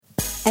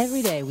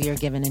Every day we are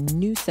given a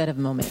new set of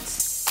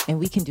moments, and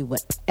we can do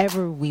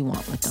whatever we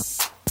want with them.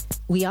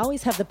 We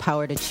always have the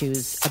power to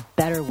choose a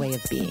better way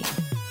of being,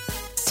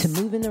 to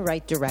move in the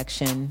right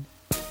direction,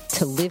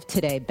 to live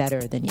today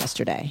better than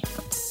yesterday.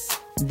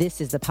 This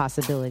is the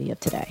possibility of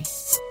today.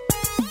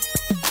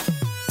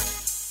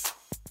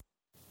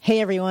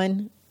 Hey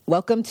everyone,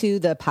 welcome to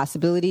the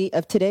Possibility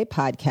of Today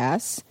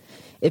podcast.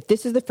 If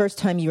this is the first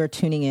time you are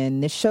tuning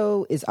in, this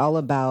show is all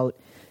about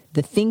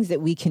the things that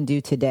we can do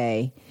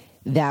today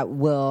that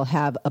will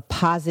have a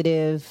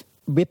positive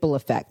ripple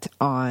effect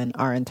on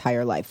our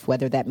entire life,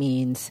 whether that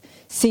means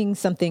seeing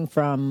something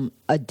from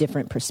a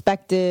different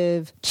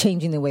perspective,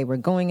 changing the way we're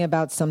going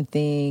about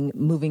something,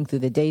 moving through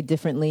the day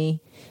differently.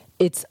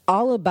 It's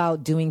all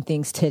about doing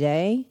things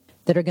today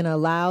that are going to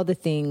allow the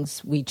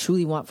things we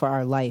truly want for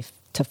our life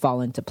to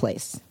fall into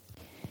place.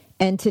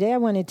 And today I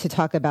wanted to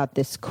talk about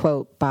this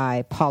quote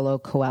by Paulo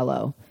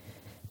Coelho.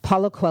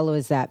 Paulo Coelho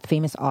is that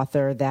famous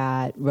author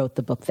that wrote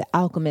the book The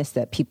Alchemist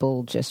that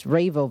people just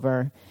rave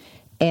over.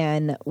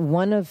 And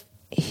one of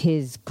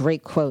his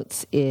great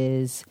quotes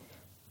is,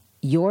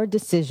 "Your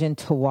decision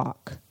to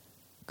walk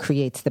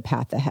creates the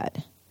path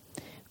ahead."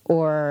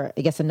 Or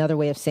I guess another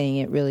way of saying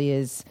it really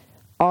is,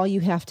 all you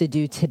have to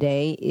do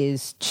today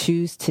is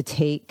choose to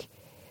take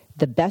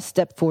the best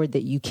step forward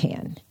that you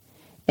can.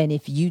 And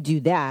if you do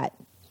that,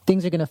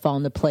 things are going to fall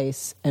into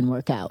place and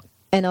work out.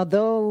 And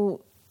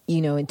although,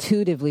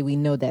 intuitively we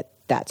know that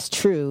that's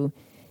true,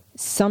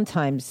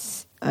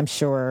 sometimes I'm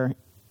sure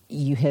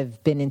you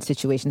have been in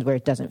situations where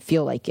it doesn't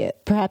feel like it.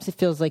 Perhaps it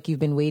feels like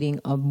you've been waiting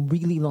a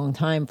really long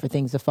time for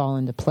things to fall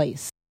into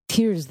place.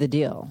 Here's the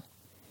deal.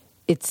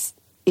 It's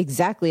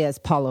exactly as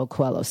Paulo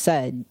Coelho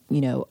said,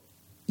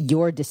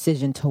 your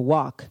decision to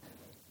walk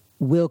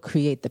will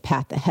create the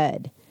path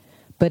ahead.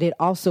 But it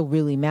also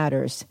really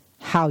matters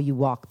how you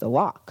walk the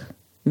walk.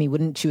 I mean,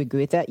 wouldn't you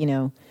agree with that?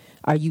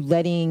 Are you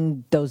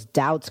letting those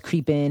doubts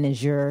creep in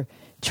as you're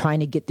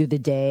trying to get through the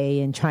day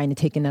and trying to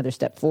take another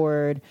step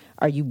forward?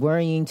 Are you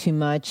worrying too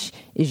much?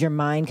 Is your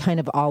mind kind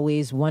of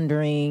always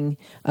wondering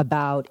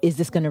about, is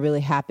this going to really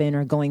happen,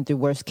 or going through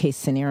worst case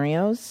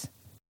scenarios?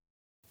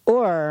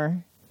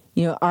 Or,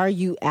 are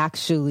you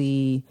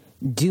actually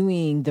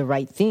doing the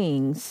right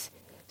things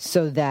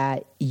so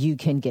that you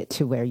can get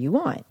to where you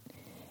want?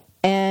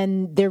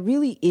 And there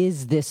really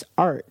is this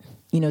art.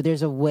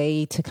 There's a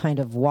way to kind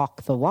of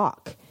walk the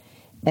walk.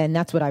 And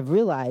that's what I've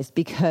realized,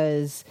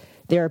 because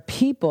there are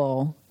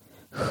people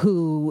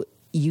who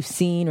you've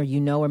seen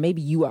or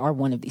maybe you are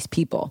one of these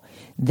people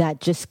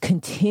that just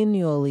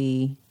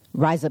continually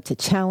rise up to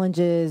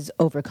challenges,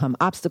 overcome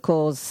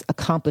obstacles,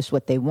 accomplish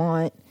what they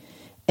want.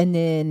 And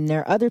then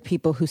there are other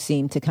people who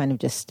seem to kind of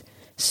just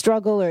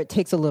struggle, or it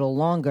takes a little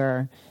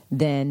longer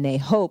than they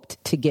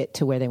hoped to get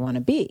to where they want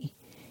to be.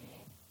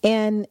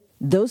 And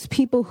those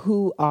people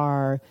who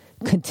are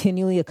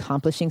continually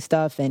accomplishing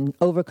stuff and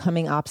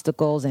overcoming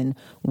obstacles and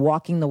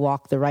walking the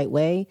walk the right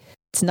way,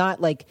 it's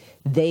not like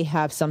they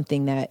have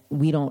something that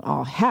we don't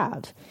all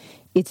have.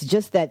 It's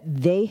just that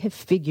they have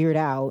figured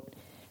out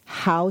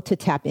how to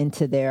tap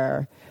into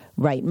their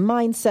right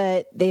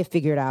mindset. They have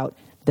figured out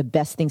the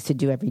best things to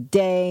do every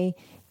day.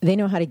 They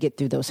know how to get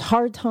through those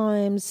hard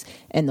times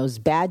and those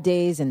bad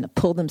days and to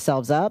pull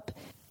themselves up.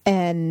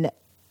 And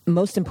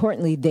most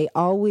importantly, they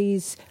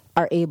always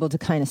are able to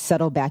kind of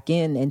settle back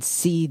in and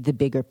see the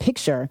bigger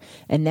picture.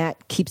 And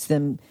that keeps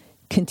them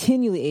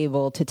continually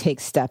able to take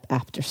step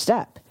after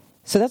step.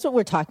 So that's what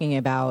we're talking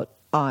about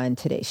on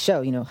today's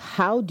show.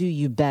 How do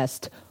you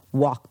best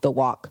walk the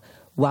walk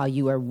while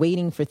you are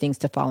waiting for things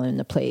to fall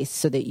into place,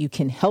 so that you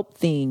can help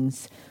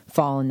things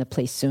fall into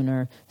place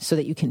sooner, so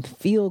that you can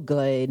feel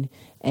good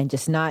and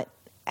just not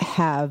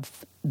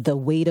have the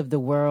weight of the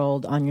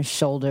world on your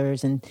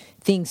shoulders and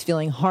things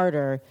feeling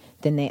harder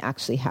than they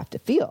actually have to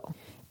feel.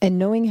 And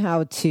knowing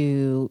how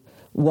to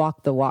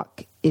walk the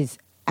walk is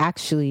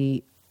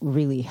actually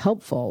really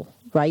helpful,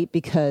 right?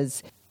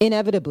 Because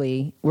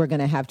inevitably we're going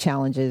to have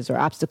challenges or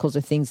obstacles or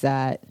things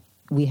that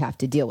we have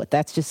to deal with.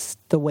 That's just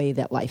the way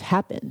that life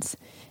happens.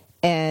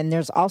 And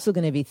there's also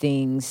going to be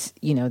things,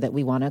 that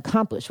we want to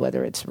accomplish,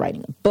 whether it's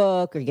writing a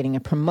book or getting a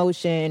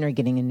promotion or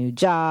getting a new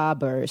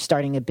job or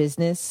starting a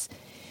business.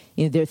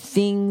 There are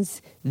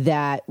things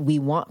that we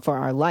want for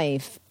our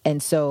life.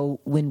 And so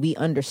when we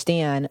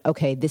understand,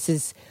 okay, this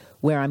is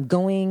where I'm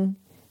going,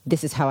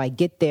 this is how I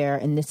get there,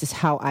 and this is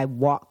how I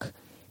walk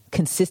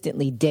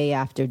consistently day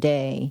after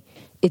day,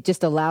 it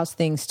just allows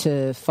things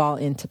to fall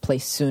into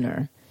place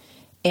sooner.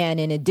 And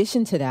in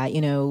addition to that,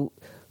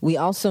 we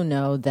also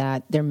know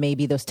that there may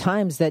be those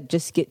times that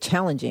just get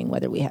challenging,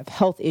 whether we have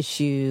health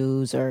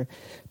issues or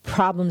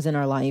problems in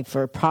our life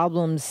or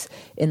problems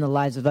in the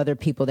lives of other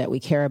people that we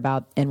care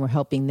about, and we're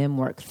helping them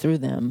work through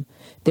them.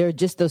 There are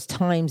just those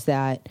times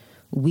that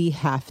we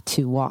have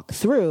to walk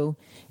through.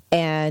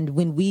 And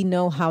when we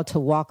know how to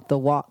walk the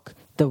walk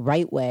the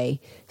right way,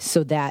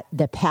 so that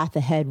the path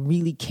ahead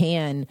really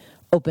can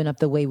open up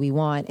the way we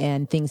want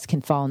and things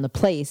can fall into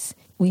place,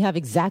 we have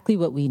exactly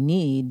what we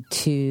need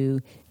to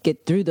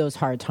get through those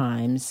hard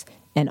times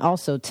and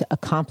also to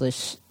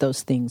accomplish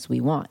those things we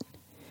want.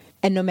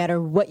 And no matter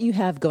what you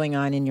have going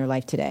on in your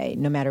life today,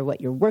 no matter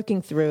what you're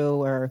working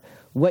through or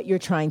what you're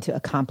trying to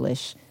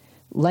accomplish,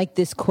 like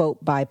this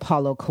quote by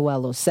Paulo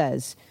Coelho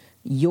says,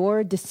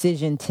 your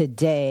decision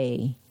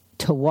today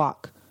to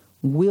walk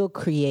will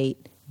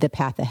create the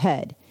path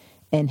ahead.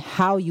 And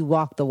how you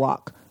walk the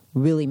walk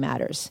really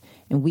matters.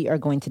 And we are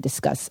going to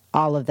discuss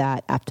all of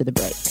that after the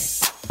break.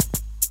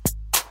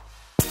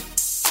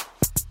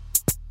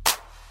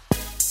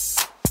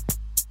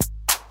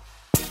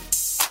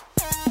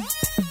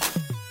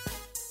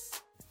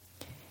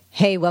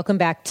 Hey, welcome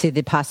back to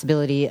the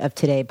Possibility of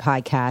Today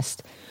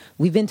podcast.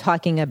 We've been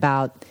talking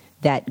about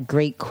that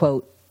great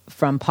quote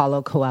from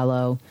Paulo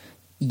Coelho,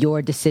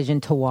 your decision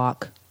to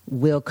walk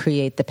will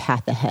create the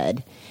path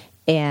ahead.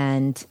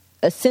 And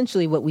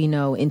essentially what we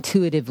know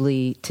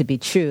intuitively to be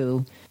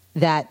true,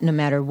 that no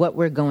matter what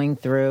we're going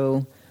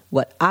through,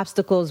 what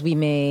obstacles we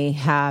may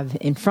have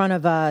in front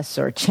of us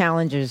or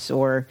challenges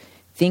or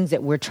things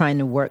that we're trying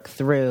to work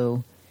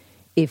through,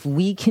 if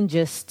we can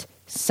just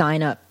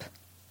sign up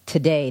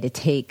today to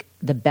take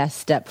the best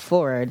step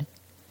forward,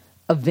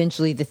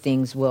 eventually the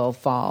things will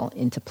fall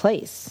into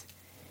place.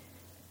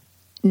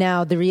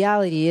 Now, the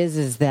reality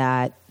is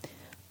that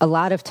a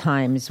lot of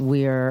times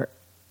we're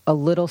a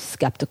little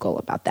skeptical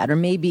about that, or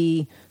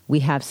maybe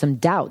we have some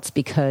doubts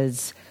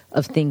because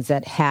of things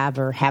that have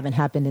or haven't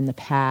happened in the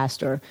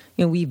past, or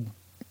we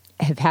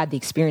have had the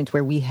experience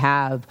where we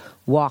have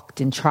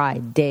walked and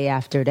tried day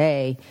after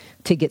day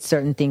to get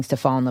certain things to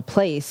fall into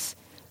place,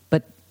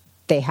 but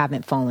they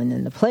haven't fallen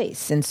into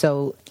place. And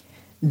so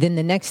then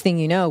the next thing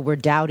you know, we're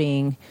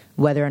doubting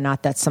whether or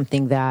not that's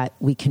something that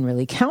we can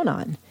really count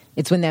on.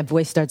 It's when that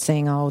voice starts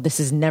saying, oh, this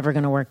is never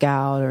going to work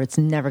out, or it's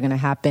never going to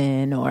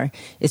happen, or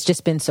it's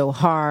just been so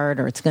hard,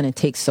 or it's going to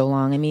take so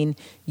long. I mean,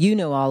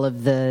 all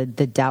of the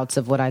doubts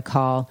of what I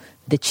call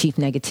the chief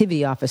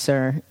negativity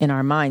officer in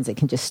our minds that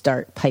can just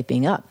start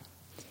piping up.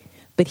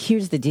 But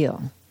here's the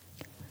deal.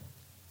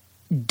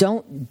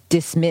 Don't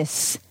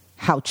dismiss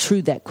how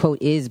true that quote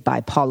is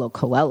by Paulo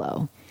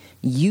Coelho.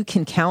 You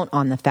can count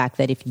on the fact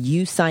that if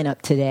you sign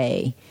up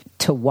today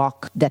to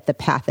walk, that the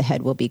path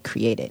ahead will be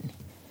created.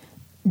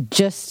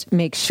 Just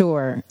make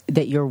sure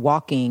that you're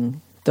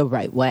walking the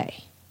right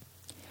way.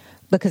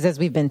 Because as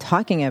we've been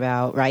talking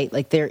about, right,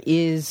 like there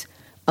is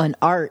an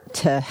art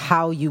to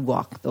how you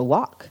walk the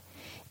walk.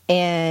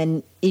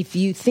 And if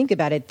you think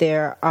about it,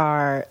 there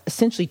are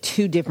essentially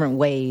two different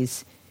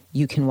ways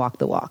you can walk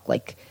the walk.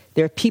 Like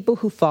there are people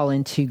who fall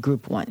into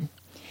group one.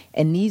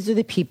 And these are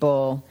the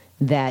people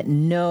that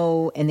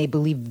know and they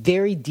believe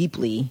very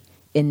deeply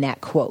in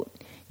that quote.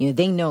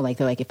 They know,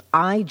 they're like, if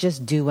I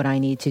just do what I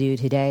need to do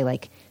today,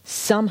 like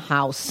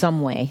somehow,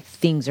 some way,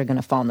 things are going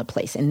to fall into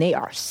place. And they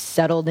are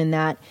settled in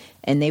that,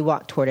 and they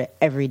walk toward it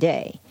every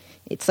day.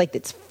 It's like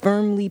it's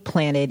firmly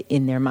planted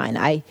in their mind.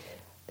 I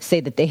say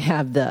that they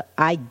have the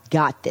I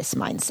got this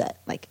mindset.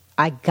 Like,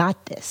 I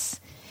got this.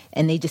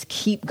 And they just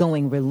keep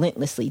going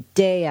relentlessly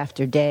day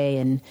after day.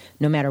 And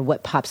no matter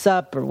what pops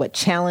up or what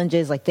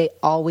challenges, like they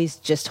always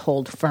just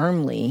hold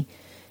firmly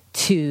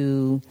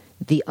to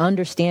the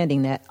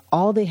understanding that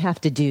all they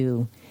have to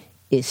do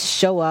is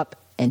show up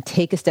and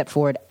take a step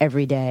forward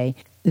every day.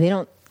 They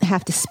don't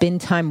have to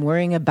spend time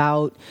worrying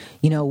about,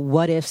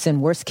 what ifs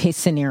and worst case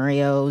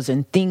scenarios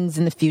and things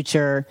in the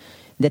future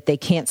that they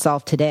can't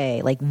solve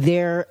today. Like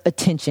their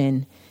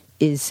attention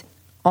is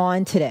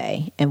on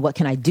today and what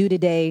can I do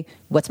today?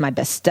 What's my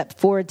best step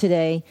forward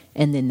today?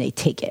 And then they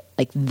take it.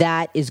 Like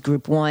that is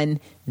group one.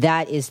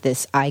 That is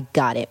this I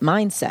got it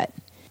mindset.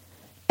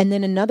 And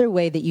then another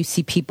way that you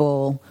see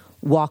people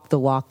walk the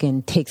walk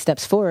and take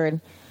steps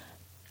forward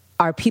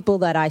are people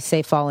that I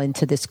say fall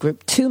into this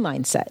group two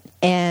mindset.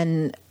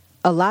 And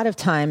a lot of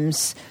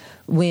times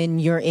when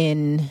you're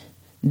in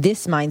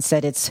this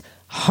mindset, it's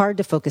hard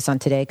to focus on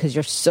today because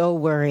you're so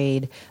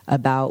worried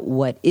about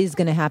what is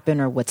going to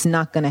happen or what's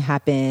not going to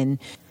happen.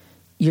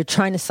 You're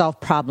trying to solve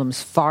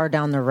problems far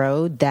down the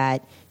road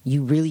that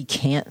you really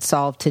can't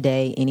solve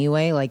today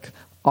anyway. Like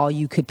all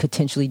you could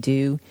potentially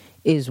do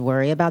is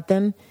worry about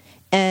them.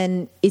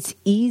 And it's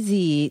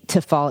easy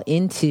to fall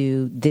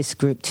into this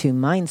group two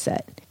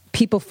mindset.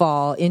 People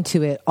fall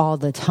into it all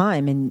the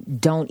time and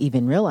don't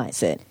even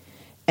realize it.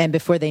 And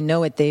before they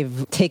know it,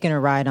 they've taken a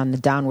ride on the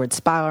downward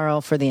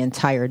spiral for the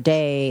entire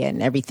day,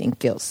 and everything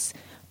feels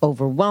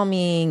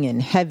overwhelming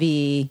and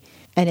heavy.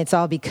 And it's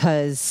all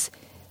because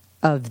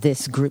of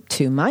this group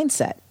two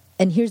mindset.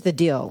 And here's the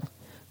deal.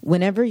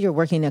 Whenever you're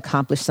working to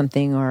accomplish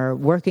something or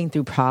working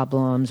through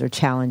problems or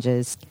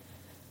challenges,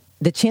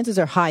 the chances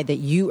are high that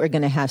you are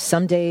going to have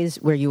some days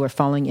where you are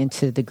falling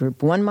into the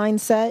group one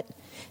mindset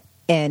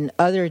and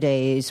other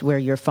days where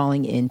you're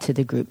falling into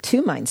the group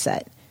two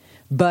mindset.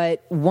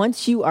 But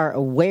once you are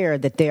aware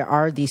that there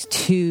are these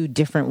two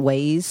different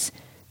ways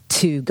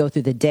to go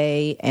through the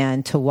day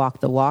and to walk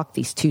the walk,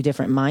 these two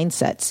different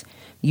mindsets,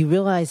 you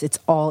realize it's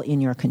all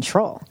in your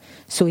control.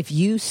 So if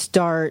you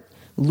start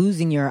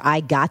losing your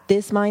I got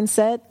this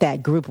mindset,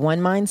 that group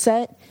one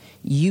mindset,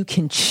 you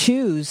can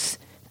choose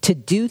to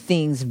do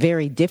things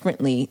very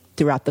differently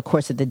throughout the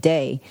course of the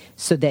day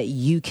so that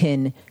you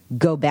can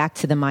go back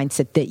to the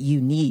mindset that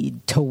you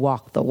need to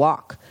walk the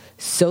walk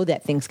so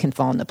that things can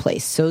fall into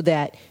place, so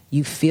that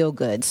you feel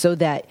good, so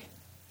that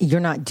you're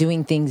not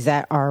doing things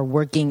that are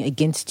working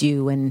against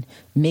you and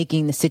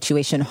making the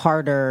situation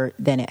harder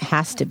than it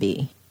has to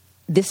be.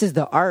 This is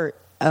the art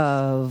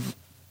of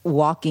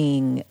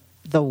walking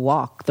the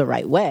walk the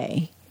right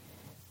way.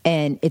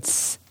 And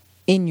it's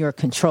in your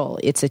control.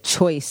 It's a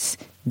choice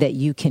that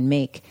you can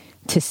make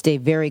to stay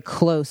very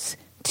close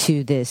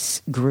to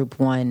this Group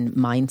 1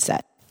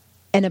 mindset.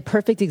 And a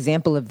perfect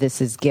example of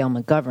this is Gail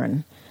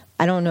McGovern.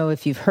 I don't know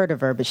if you've heard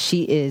of her, but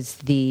she is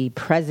the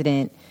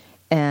president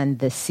and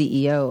the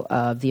CEO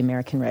of the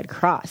American Red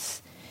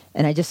Cross.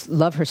 And I just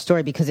love her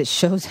story because it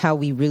shows how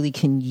we really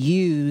can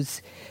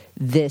use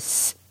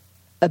this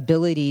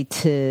ability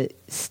to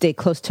stay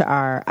close to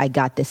our I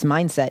got this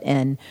mindset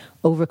and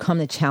overcome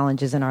the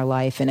challenges in our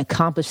life and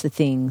accomplish the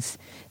things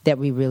that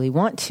we really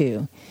want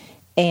to.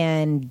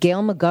 And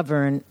Gail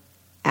McGovern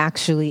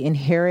actually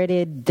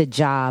inherited the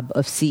job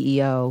of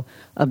CEO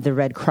of the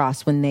Red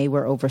Cross when they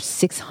were over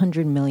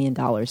 $600 million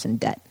in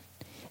debt.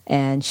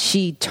 And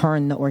she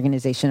turned the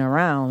organization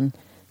around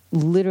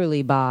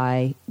literally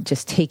by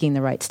just taking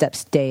the right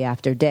steps day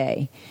after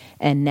day.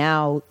 And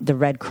now the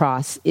Red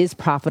Cross is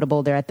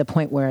profitable. They're at the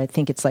point where I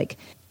think it's like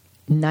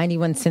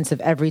 91 cents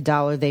of every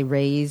dollar they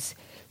raise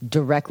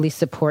directly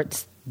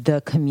supports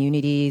the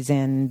communities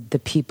and the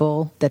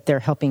people that they're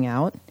helping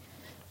out.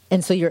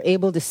 And so you're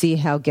able to see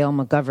how Gail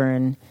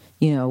McGovern,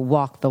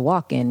 walked the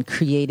walk and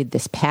created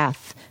this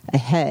path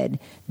ahead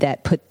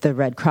that put the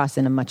Red Cross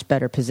in a much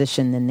better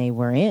position than they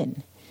were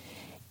in.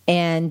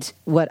 And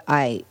what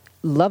I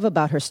love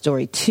about her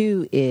story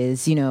too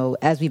is,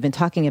 as we've been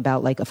talking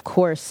about, of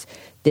course,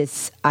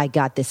 this I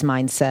got this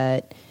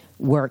mindset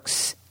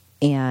works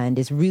and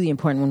is really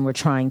important when we're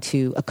trying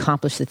to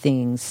accomplish the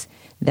things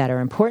that are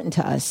important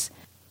to us.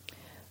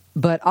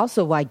 But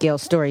also why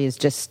Gail's story is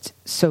just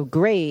so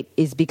great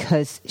is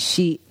because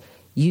she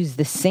used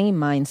the same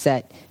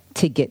mindset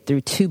to get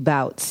through 2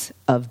 bouts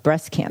of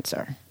breast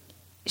cancer.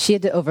 She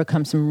had to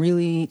overcome some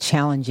really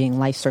challenging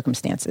life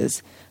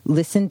circumstances.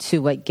 Listen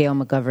to what Gail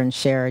McGovern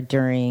shared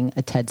during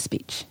a TED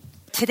speech.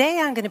 Today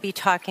I'm going to be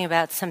talking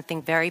about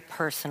something very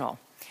personal,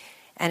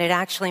 and it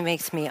actually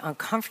makes me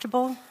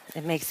uncomfortable,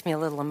 it makes me a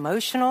little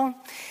emotional,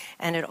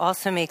 and it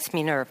also makes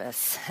me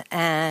nervous.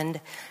 And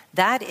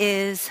that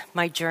is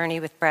my journey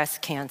with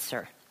breast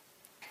cancer.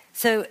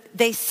 So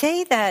they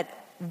say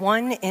that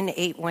 1 in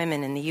 8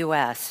 women in the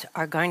U.S.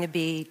 are going to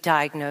be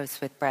diagnosed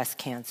with breast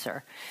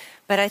cancer.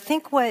 But I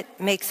think what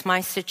makes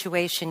my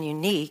situation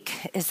unique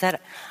is that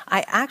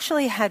I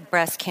actually had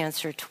breast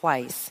cancer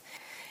twice.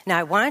 Now,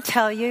 I want to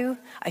tell you,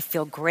 I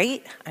feel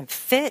great. I'm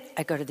fit.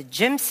 I go to the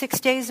gym 6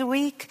 days a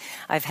week.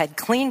 I've had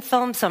clean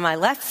films on my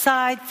left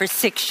side for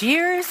 6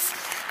 years.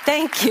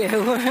 Thank you.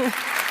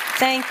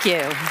 Thank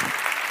you.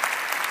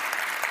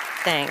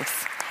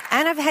 Thanks.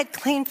 And I've had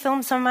clean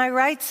films on my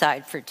right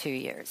side for 2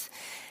 years.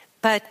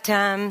 But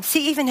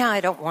see, even now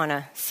I don't want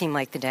to seem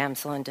like the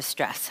damsel in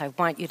distress. I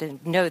want you to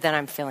know that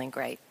I'm feeling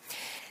great.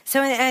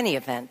 So in any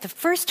event, the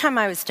first time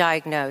I was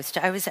diagnosed,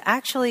 I was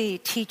actually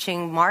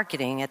teaching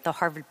marketing at the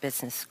Harvard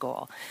Business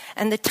School.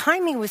 And the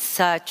timing was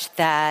such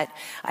that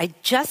I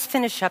just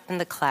finished up in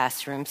the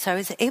classroom, so I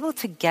was able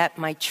to get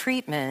my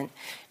treatment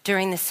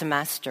during the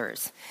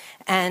semesters.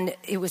 And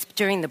it was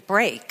during the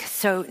break,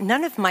 so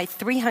none of my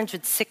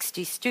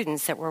 360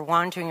 students that were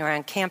wandering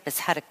around campus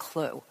had a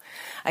clue.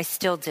 I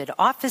still did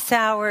office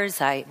hours,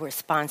 I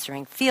was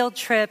sponsoring field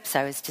trips,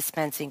 I was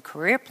dispensing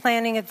career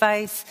planning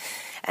advice,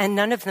 and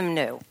none of them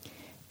knew.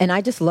 And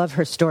I just love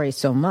her story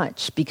so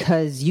much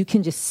because you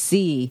can just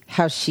see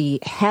how she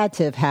had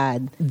to have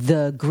had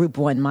the Group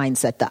 1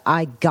 mindset, the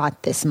I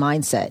got this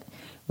mindset,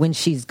 when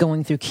she's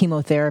going through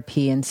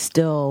chemotherapy and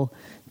still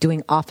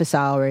doing office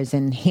hours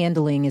and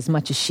handling as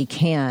much as she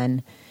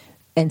can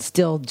and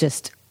still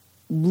just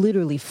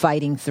literally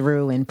fighting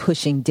through and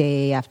pushing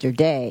day after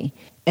day.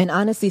 And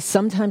honestly,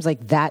 sometimes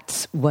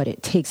that's what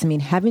it takes. I mean,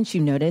 haven't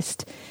you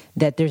noticed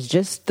that there's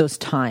just those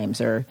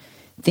times or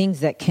things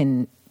that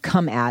can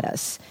come at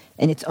us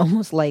and it's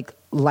almost like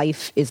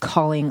life is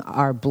calling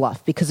our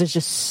bluff because there's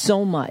just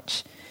so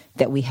much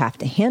that we have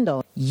to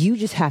handle. You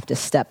just have to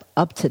step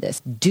up to this.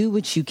 Do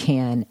what you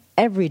can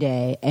every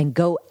day and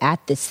go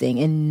at this thing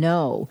and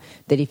know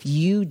that if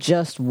you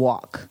just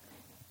walk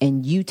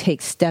and you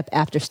take step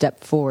after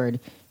step forward,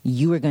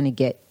 you are going to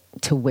get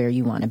to where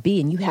you want to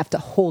be. And you have to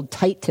hold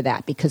tight to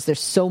that because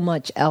there's so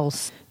much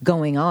else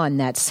going on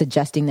that's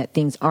suggesting that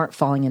things aren't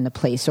falling into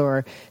place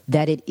or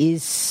that it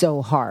is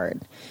so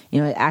hard. It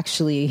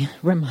actually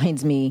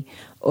reminds me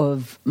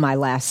of my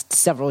last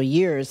several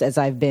years as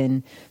I've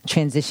been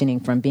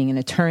transitioning from being an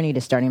attorney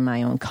to starting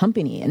my own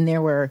company. And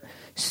there were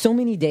so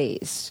many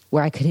days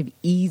where I could have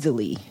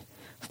easily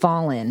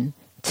fallen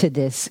to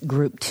this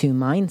Group 2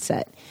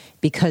 mindset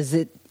because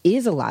it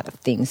is a lot of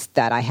things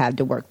that I had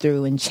to work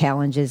through and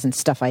challenges and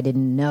stuff I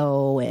didn't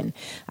know. And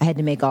I had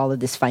to make all of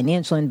this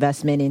financial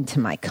investment into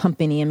my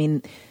company. I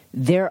mean,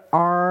 there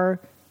are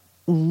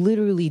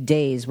literally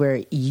days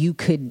where you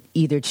could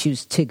either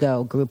choose to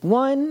go group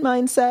 1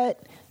 mindset,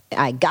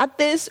 I got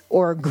this,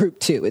 or group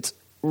 2. It's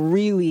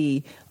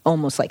really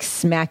almost like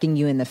smacking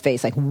you in the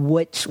face. Like,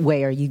 which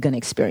way are you going to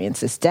experience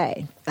this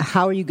day?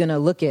 How are you going to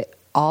look at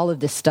all of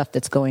this stuff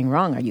that's going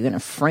wrong? Are you going to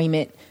frame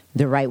it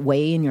the right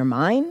way in your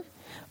mind?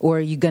 Or are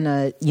you going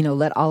to,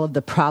 let all of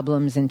the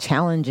problems and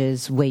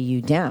challenges weigh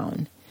you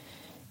down?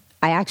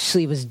 I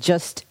actually was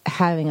just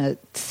having a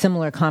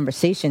similar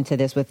conversation to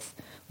this with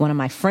one of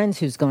my friends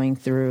who's going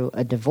through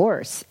a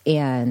divorce.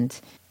 And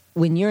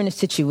when you're in a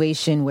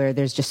situation where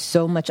there's just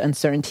so much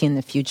uncertainty in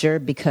the future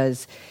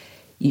because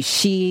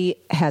she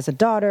has a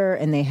daughter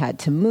and they had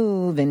to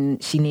move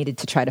and she needed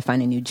to try to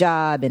find a new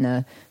job in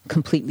a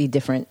completely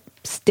different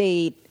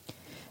state.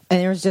 And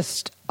there was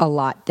just a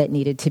lot that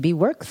needed to be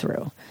worked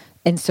through.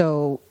 And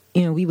so,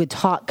 we would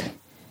talk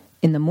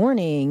in the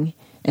morning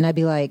and I'd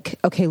be like,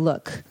 okay,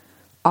 look,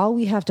 all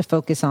we have to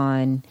focus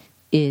on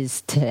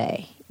is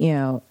today,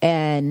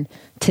 and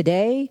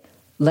today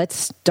let's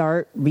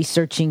start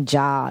researching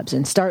jobs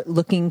and start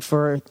looking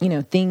for,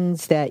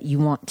 things that you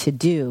want to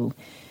do.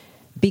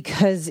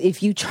 Because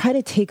if you try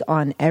to take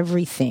on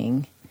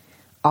everything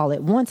all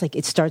at once, like,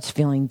 it starts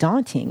feeling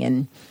daunting.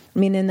 And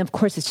and of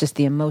course it's just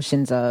the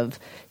emotions of,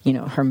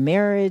 her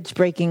marriage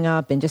breaking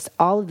up and just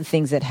all of the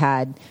things that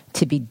had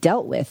to be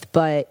dealt with.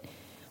 But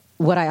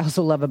what I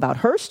also love about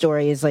her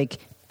story is, like,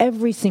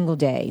 every single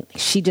day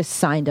she just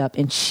signed up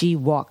and she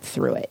walked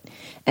through it.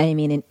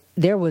 And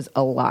there was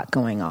a lot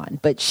going on,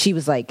 but she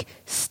was like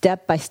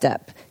step by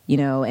step,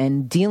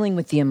 and dealing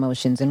with the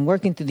emotions and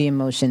working through the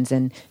emotions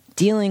and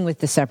dealing with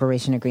the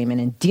separation agreement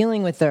and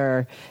dealing with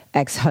her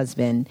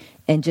ex-husband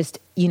and just,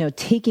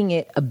 taking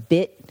it a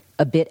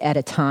bit at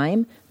a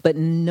time, but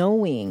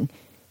knowing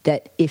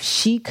that if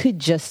she could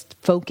just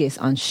focus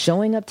on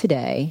showing up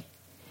today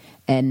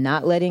and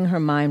not letting her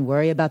mind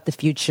worry about the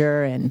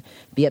future and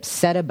be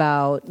upset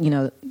about,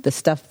 the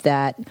stuff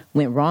that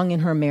went wrong in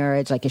her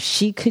marriage, like if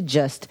she could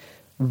just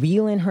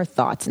reel in her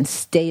thoughts and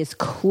stay as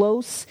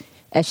close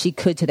as she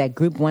could to that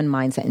group 1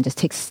 mindset and just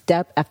take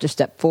step after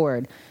step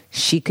forward,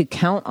 she could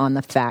count on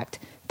the fact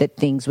that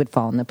things would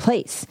fall into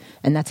place.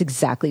 And that's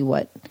exactly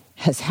what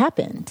has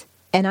happened.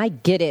 And I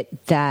get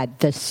it that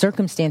the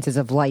circumstances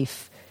of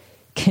life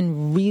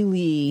can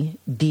really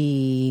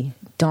be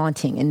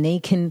daunting and they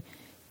can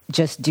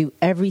just do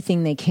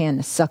everything they can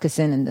to suck us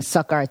in and to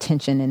suck our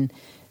attention. And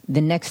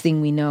the next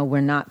thing we know,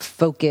 we're not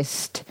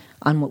focused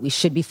on what we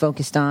should be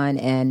focused on.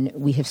 And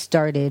we have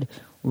started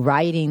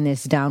riding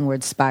this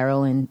downward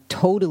spiral and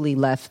totally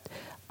left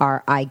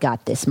our I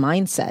got this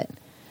mindset.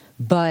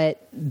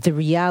 But the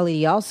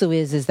reality also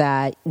is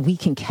that we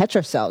can catch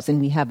ourselves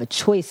and we have a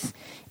choice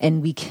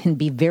and we can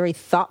be very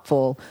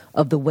thoughtful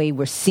of the way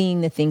we're seeing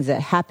the things that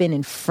happen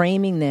and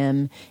framing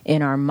them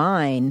in our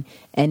mind.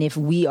 And if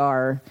we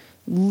are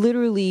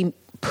literally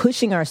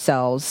pushing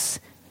ourselves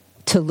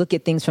to look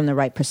at things from the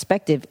right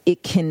perspective,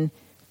 it can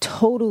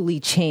totally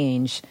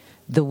change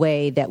the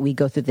way that we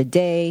go through the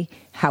day,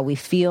 how we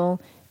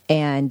feel,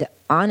 and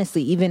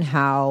honestly, even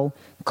how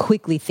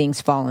quickly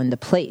things fall into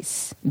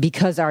place.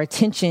 Because our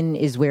attention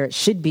is where it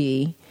should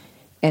be,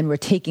 and we're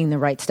taking the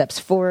right steps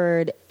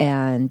forward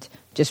and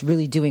just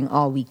really doing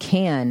all we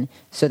can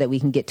so that we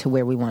can get to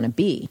where we want to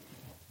be.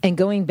 And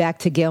going back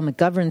to Gail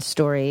McGovern's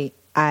story,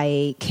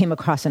 I came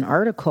across an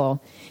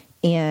article,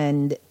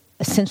 and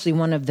essentially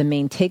one of the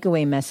main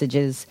takeaway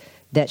messages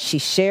that she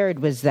shared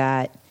was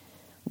that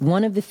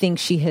one of the things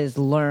she has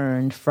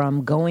learned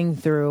from going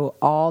through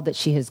all that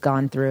she has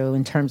gone through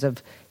in terms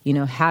of,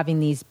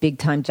 having these big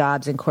time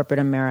jobs in corporate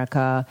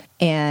America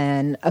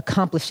and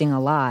accomplishing a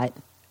lot,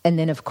 and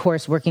then of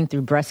course working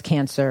through breast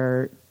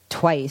cancer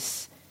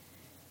twice,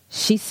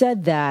 she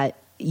said that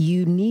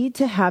you need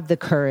to have the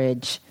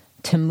courage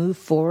to move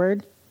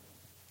forward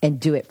and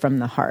do it from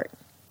the heart.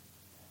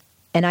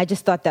 And I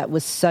just thought that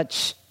was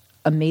such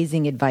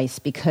amazing advice,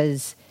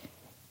 because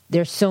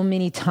there's so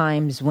many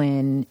times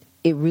when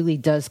it really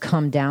does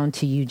come down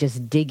to you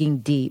just digging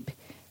deep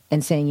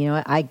and saying,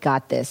 what, I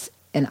got this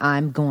and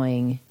I'm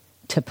going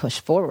to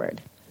push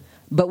forward.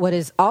 But what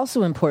is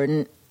also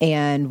important,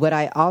 and what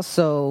I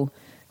also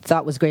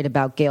thought was great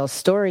about Gail's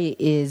story,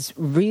 is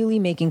really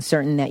making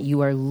certain that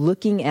you are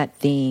looking at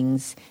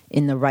things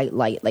in the right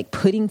light, like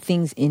putting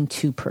things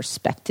into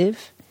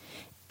perspective.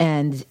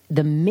 And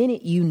the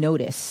minute you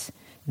notice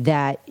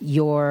that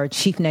your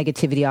chief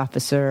negativity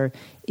officer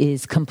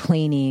is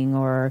complaining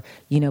or,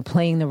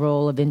 playing the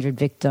role of injured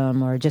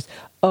victim or just,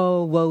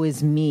 oh, woe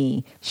is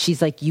me,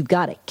 she's like, you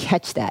got to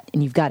catch that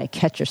and you've got to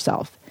catch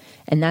yourself.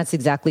 And that's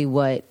exactly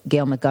what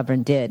Gail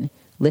McGovern did.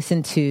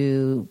 Listen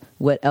to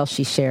what else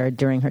she shared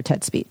during her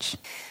TED speech.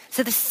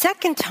 So the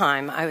second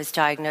time I was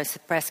diagnosed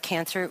with breast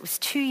cancer, it was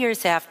 2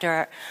 years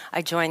after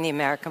I joined the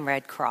American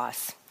Red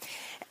Cross.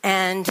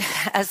 And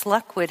as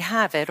luck would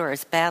have it, or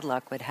as bad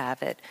luck would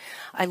have it,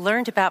 I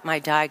learned about my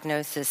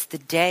diagnosis the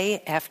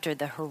day after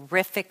the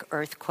horrific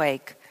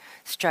earthquake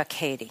struck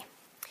Haiti.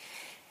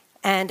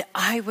 And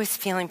I was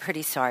feeling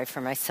pretty sorry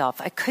for myself.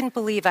 I couldn't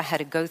believe I had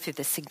to go through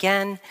this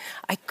again.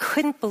 I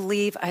couldn't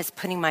believe I was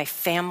putting my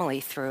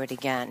family through it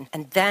again.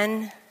 And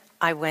then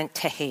I went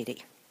to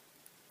Haiti.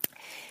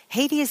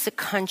 Haiti is a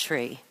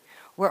country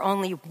where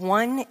only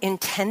 1 in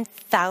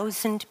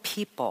 10,000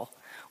 people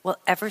will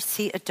ever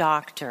see a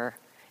doctor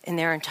in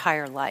their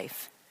entire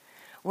life,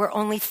 where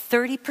only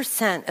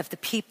 30% of the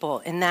people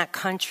in that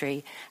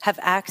country have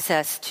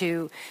access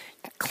to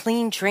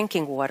clean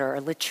drinking water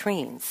or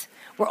latrines,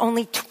 where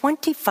only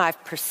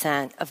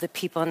 25% of the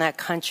people in that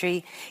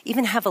country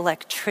even have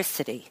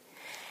electricity.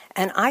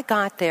 And I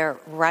got there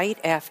right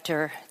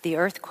after the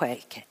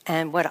earthquake,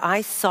 and what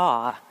I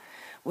saw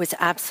was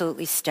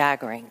absolutely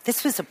staggering.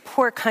 This was a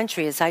poor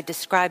country, as I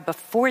described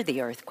before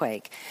the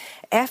earthquake.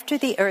 After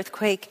the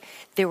earthquake,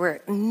 there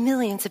were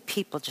millions of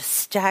people just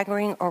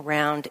staggering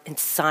around in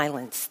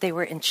silence. They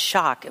were in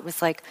shock. It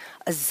was like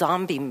a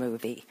zombie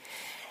movie.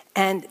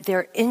 And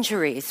their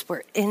injuries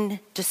were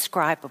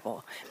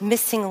indescribable.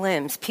 Missing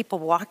limbs, people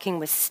walking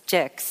with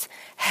sticks,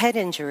 head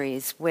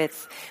injuries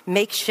with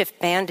makeshift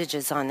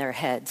bandages on their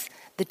heads.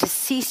 The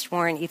deceased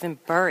weren't even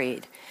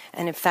buried.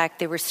 And in fact,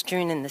 they were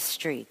strewn in the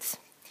streets.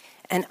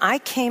 And I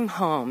came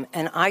home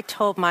and I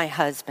told my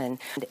husband,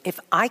 if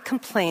I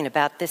complain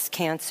about this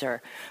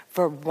cancer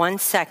for 1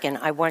 second,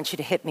 I want you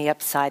to hit me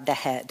upside the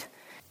head.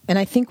 And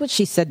I think what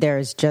she said there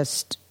is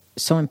just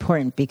so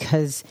important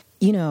because,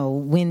 you know,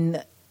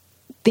 when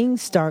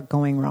things start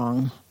going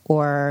wrong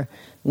or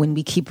when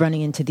we keep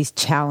running into these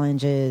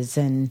challenges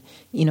and,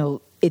 you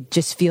know, it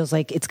just feels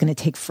like it's going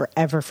to take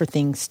forever for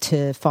things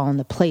to fall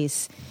into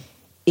place,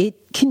 it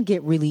can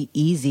get really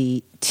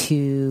easy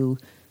to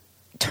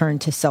turn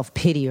to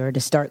self-pity or to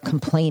start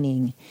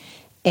complaining.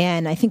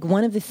 And I think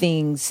one of the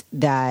things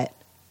that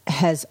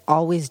has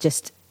always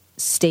just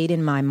stayed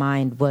in my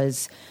mind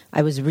was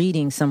I was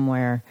reading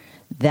somewhere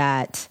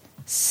that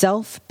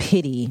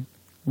self-pity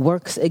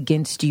works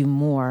against you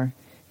more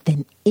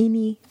than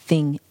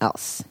anything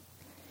else.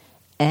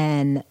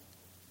 And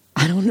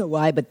I don't know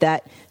why, but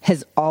that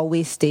has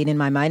always stayed in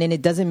my mind. And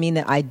it doesn't mean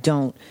that I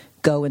don't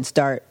go and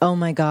start, oh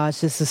my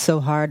gosh, this is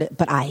so hard.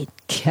 But I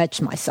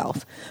catch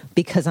myself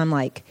because I'm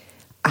like,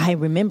 I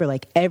remember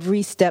like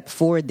every step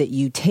forward that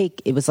you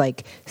take, it was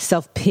like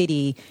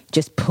self-pity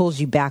just pulls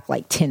you back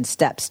like 10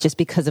 steps just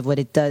because of what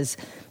it does,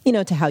 you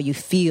know, to how you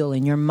feel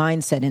and your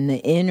mindset and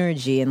the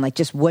energy and like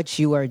just what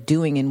you are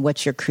doing and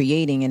what you're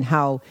creating and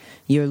how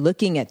you're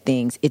looking at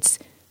things. It's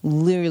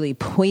literally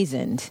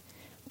poisoned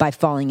by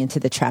falling into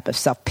the trap of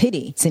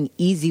self-pity. It's an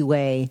easy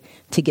way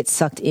to get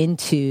sucked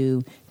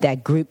into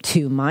that group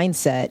 2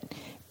 mindset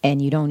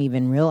and you don't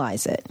even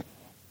realize it.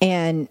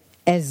 And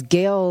as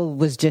Gail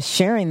was just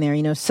sharing there,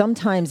 you know,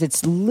 sometimes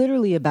it's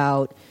literally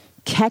about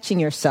catching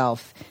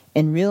yourself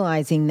and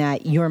realizing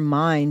that your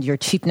mind, your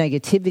chief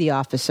negativity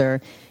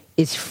officer,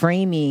 is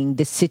framing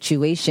the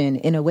situation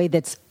in a way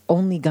that's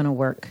only going to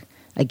work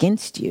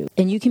against you.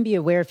 And you can be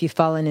aware if you've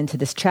fallen into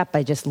this trap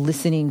by just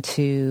listening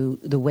to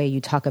the way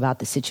you talk about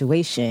the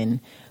situation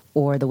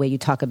or the way you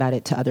talk about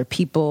it to other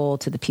people,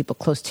 to the people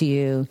close to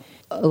you.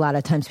 A lot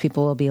of times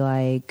people will be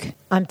like,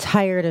 I'm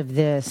tired of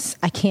this.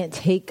 I can't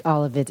take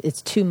all of it.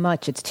 It's too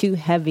much. It's too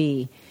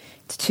heavy.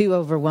 It's too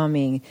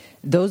overwhelming.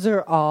 Those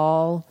are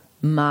all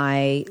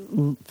my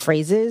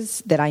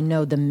phrases that I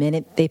know the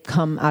minute they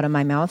come out of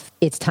my mouth,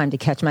 it's time to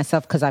catch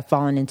myself because I've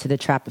fallen into the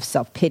trap of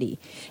self-pity.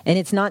 And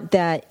it's not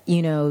that,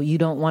 you know, you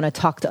don't want to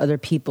talk to other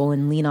people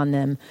and lean on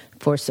them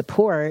for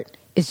support.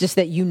 It's just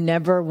that you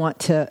never want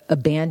to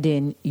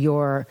abandon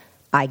your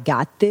I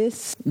got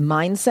this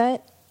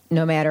mindset,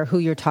 no matter who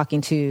you're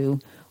talking to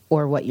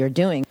or what you're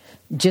doing.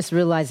 Just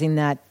realizing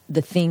that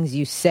the things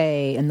you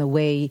say and the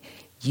way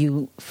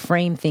you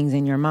frame things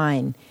in your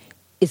mind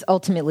is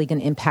ultimately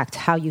going to impact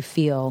how you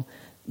feel,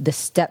 the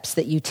steps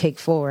that you take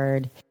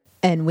forward,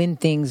 and when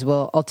things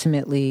will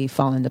ultimately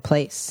fall into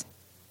place.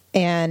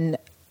 And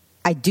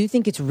I do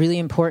think it's really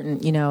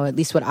important, you know, at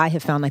least what I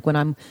have found, like when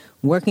I'm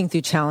working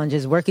through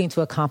challenges, working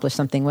to accomplish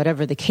something,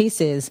 whatever the case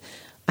is,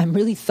 I'm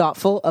really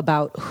thoughtful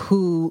about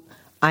who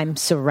I'm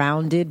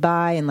surrounded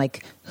by and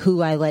like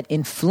who I let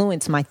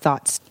influence my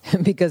thoughts.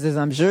 Because as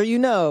I'm sure you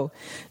know,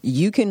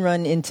 you can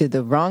run into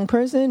the wrong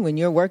person when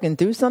you're working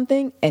through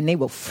something and they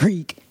will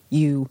freak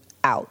you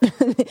out.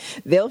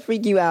 They'll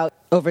freak you out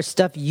over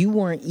stuff you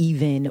weren't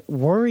even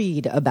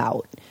worried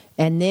about.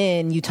 And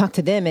then you talk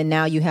to them and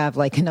now you have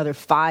like another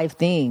 5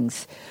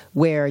 things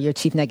where your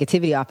chief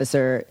negativity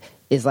officer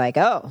is like,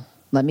 oh,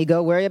 let me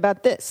go worry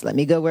about this. Let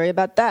me go worry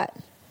about that.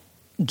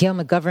 Gail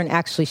McGovern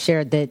actually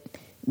shared that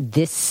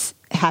this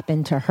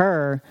happened to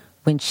her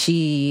when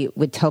she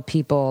would tell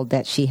people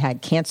that she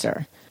had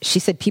cancer. She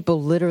said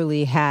people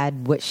literally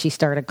had what she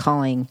started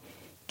calling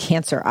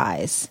cancer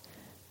eyes.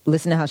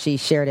 Listen to how she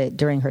shared it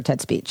during her TED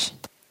speech.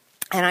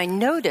 And I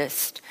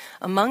noticed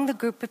among the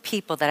group of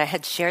people that I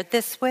had shared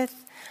this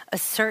with, a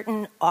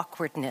certain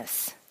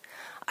awkwardness.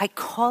 I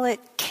call it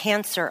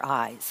cancer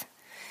eyes.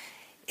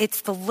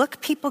 It's the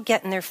look people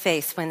get in their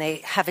face when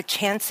they have a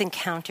chance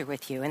encounter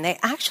with you, and they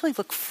actually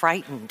look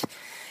frightened.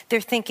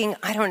 they're thinking,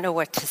 I don't know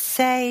what to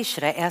say.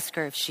 Should I ask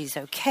her if she's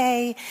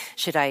okay?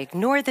 Should I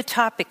ignore the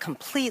topic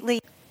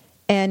completely?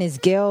 And as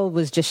Gail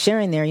was just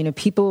sharing there,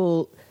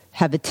 people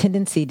have a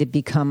tendency to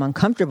become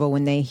uncomfortable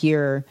when they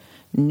hear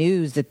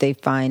news that they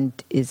find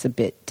is a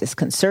bit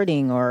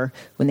disconcerting, or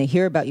when they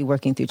hear about you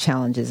working through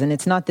challenges. And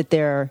it's not that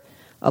they're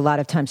a lot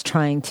of times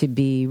trying to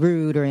be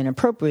rude or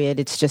inappropriate.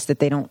 It's just that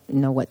they don't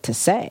know what to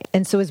say.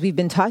 And so as we've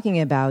been talking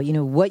about,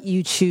 what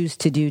you choose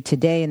to do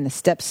today and the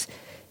steps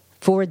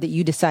forward that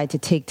you decide to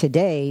take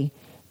today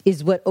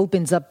is what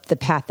opens up the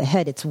path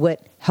ahead. It's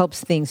what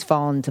helps things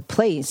fall into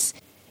place.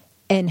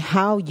 And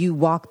how you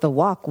walk the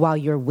walk while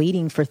you're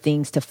waiting for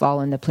things to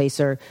fall into place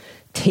or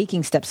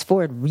taking steps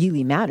forward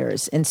really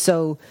matters. And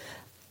so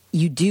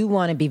you do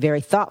want to be very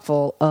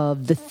thoughtful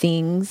of the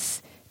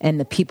things and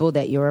the people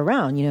that you're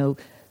around,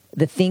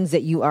 the things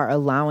that you are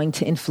allowing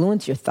to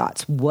influence your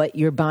thoughts, what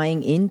you're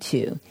buying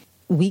into.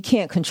 We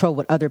can't control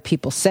what other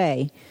people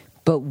say,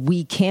 but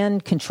we can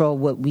control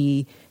what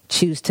we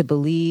choose to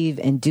believe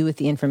and do with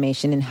the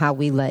information and how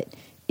we let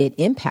it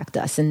impact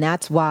us. And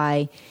that's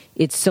why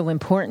it's so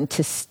important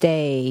to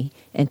stay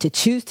and to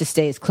choose to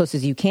stay as close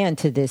as you can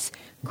to this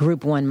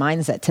group one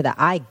mindset, to the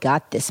I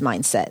got this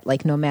mindset.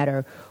 Like no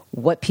matter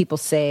what people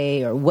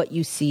say or what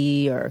you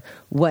see or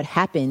what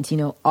happens,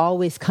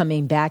 always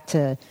coming back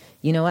to,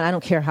 what, I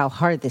don't care how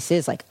hard this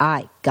is, like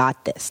I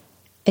got this.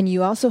 And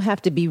you also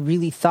have to be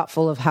really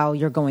thoughtful of how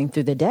you're going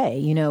through the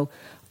day.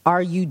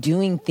 Are you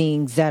doing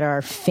things that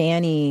are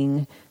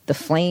fanning the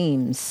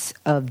flames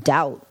of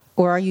doubt?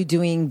 Or are you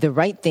doing the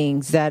right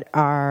things that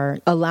are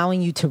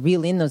allowing you to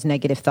reel in those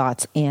negative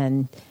thoughts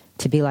and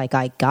to be like,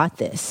 I got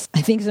this?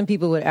 I think some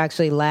people would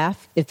actually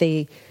laugh if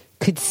they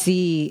could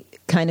see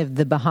kind of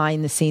the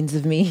behind the scenes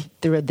of me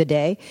through the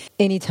day.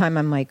 Anytime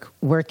I'm like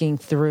working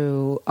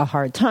through a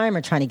hard time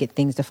or trying to get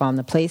things to fall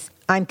into place,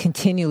 I'm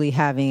continually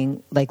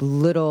having like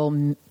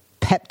little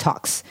pep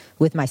talks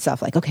with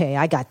myself. Like, okay,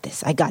 I got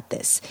this.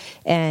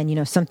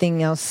 And,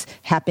 something else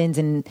happens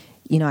and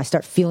I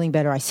start feeling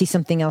better. I see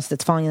something else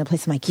that's falling into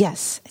place. I'm like,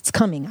 yes, it's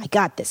coming. I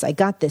got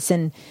this.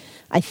 And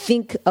I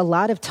think a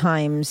lot of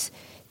times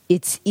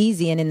it's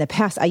easy. And in the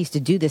past, I used to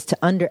do this, to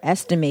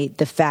underestimate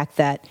the fact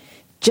that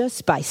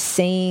just by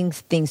saying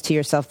things to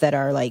yourself that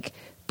are like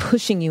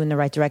pushing you in the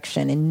right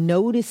direction and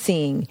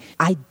noticing,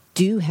 I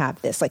do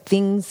have this, like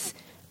things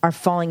are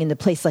falling into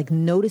place, like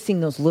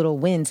noticing those little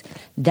wins,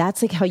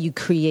 that's like how you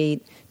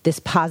create this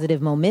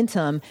positive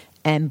momentum.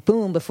 And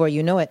boom, before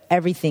you know it,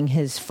 everything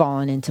has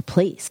fallen into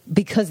place.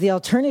 Because the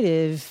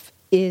alternative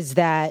is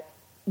that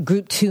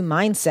group two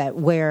mindset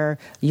where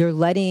you're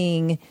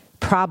letting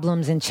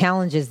problems and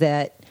challenges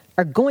that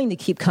are going to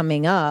keep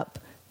coming up,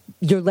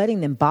 you're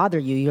letting them bother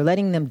you. You're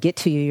letting them get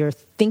to you. You're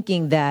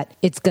thinking that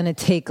it's going to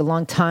take a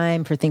long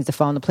time for things to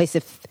fall into place,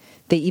 if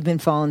they even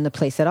fall into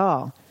place at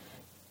all.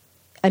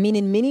 I mean,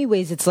 in many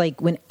ways, it's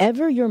like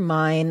whenever your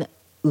mind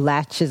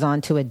latches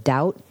onto a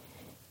doubt,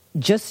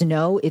 just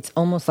know it's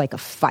almost like a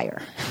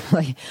fire.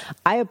 Like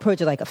I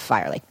approach it like a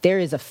fire. Like there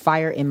is a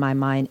fire in my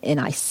mind and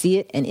I see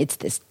it and it's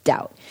this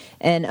doubt.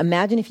 And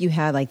imagine if you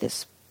had like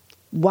this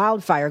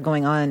wildfire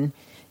going on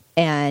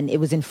and it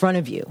was in front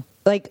of you.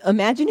 Like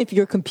imagine if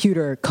your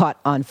computer caught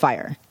on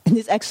fire. And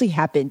this actually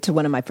happened to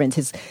one of my friends.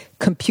 His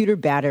computer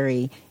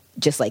battery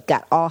just like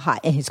got all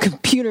hot and his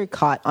computer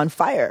caught on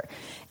fire.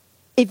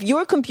 If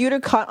your computer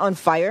caught on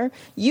fire,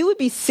 you would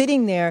be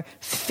sitting there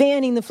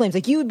fanning the flames.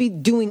 Like you would be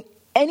doing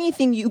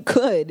anything you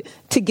could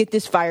to get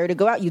this fire to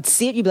go out. You'd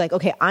see it. You'd be like,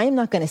 okay, I am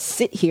not going to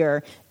sit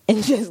here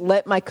and just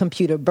let my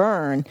computer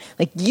burn.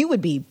 Like you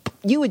would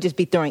just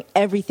be throwing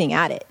everything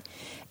at it.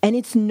 And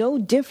it's no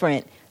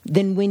different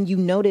than when you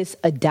notice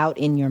a doubt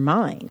in your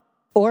mind,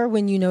 or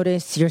when you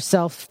notice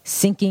yourself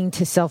sinking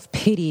to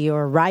self-pity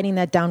or riding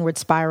that downward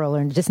spiral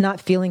or just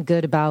not feeling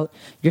good about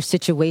your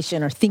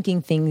situation or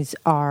thinking things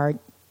are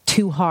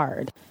too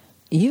hard.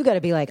 You got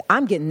to be like,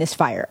 I'm getting this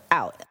fire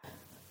out.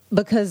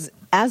 Because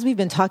as we've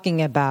been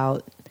talking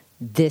about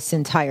this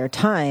entire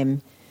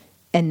time,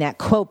 and that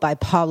quote by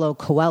Paulo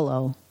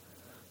Coelho,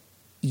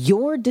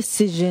 your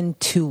decision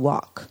to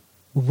walk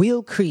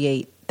will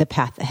create the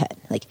path ahead.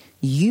 Like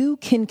you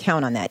can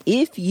count on that.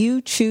 If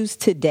you choose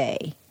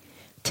today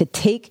to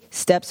take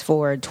steps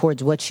forward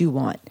towards what you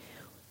want,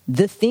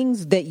 the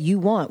things that you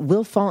want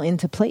will fall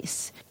into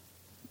place.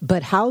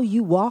 But how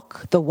you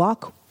walk the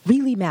walk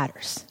really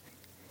matters.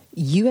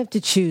 You have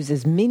to choose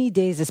as many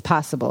days as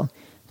possible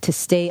to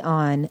stay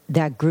on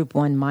that group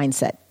one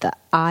mindset, the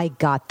I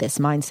got this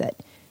mindset.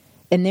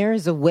 And there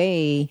is a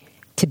way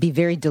to be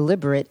very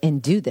deliberate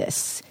and do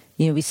this.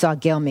 We saw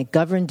Gail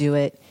McGovern do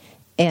it.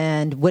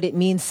 And what it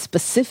means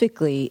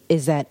specifically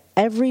is that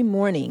every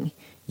morning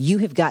you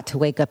have got to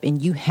wake up and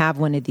you have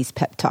one of these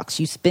pep talks.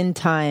 You spend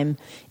time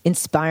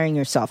inspiring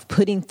yourself,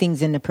 putting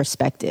things into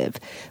perspective,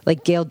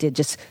 like Gail did,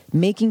 just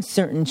making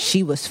certain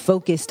she was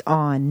focused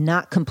on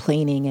not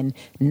complaining and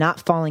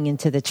not falling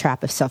into the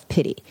trap of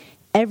self-pity.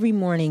 Every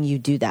morning you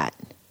do that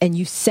and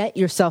you set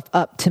yourself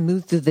up to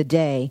move through the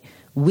day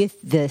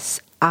with this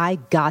I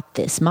got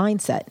this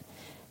mindset.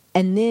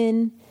 And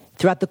then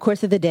throughout the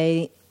course of the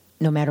day,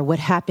 no matter what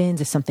happens,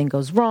 if something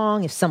goes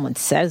wrong, if someone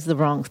says the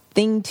wrong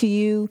thing to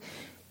you,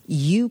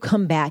 you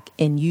come back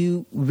and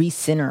you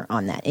recenter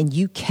on that and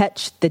you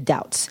catch the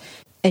doubts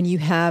and you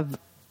have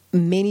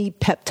many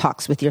pep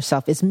talks with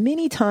yourself as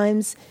many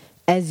times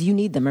as you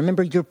need them.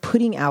 Remember, you're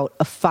putting out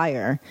a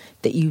fire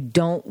that you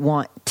don't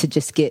want to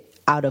just get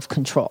out of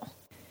control.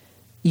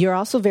 You're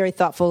also very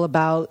thoughtful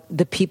about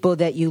the people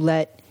that you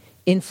let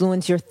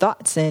influence your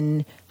thoughts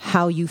and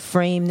how you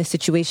frame the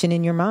situation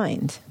in your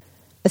mind.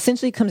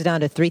 Essentially, it comes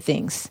down to three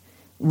things: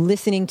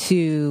 listening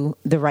to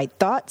the right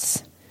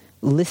thoughts,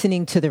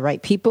 listening to the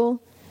right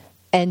people,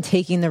 and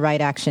taking the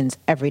right actions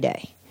every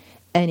day.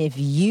 And if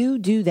you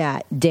do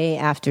that day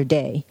after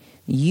day,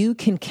 you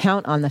can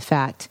count on the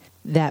fact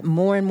that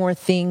more and more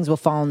things will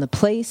fall into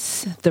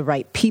place, the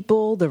right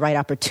people, the right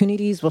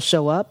opportunities will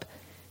show up.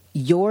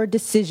 Your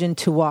decision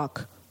to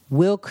walk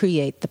will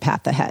create the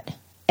path ahead.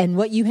 And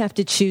what you have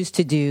to choose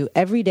to do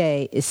every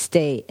day is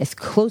stay as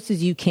close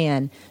as you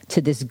can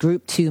to this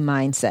group 2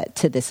 mindset,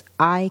 to this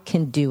I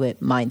can do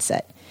it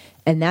mindset.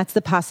 And that's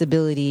the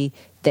possibility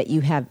that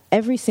you have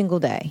every single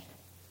day.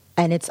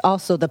 And it's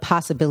also the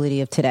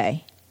possibility of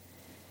today.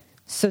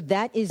 So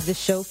that is the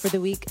show for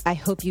the week. I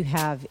hope you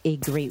have a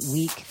great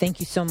week. Thank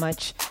you so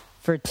much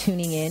for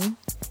tuning in.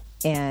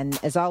 And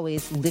as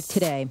always, live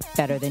today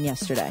better than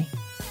yesterday.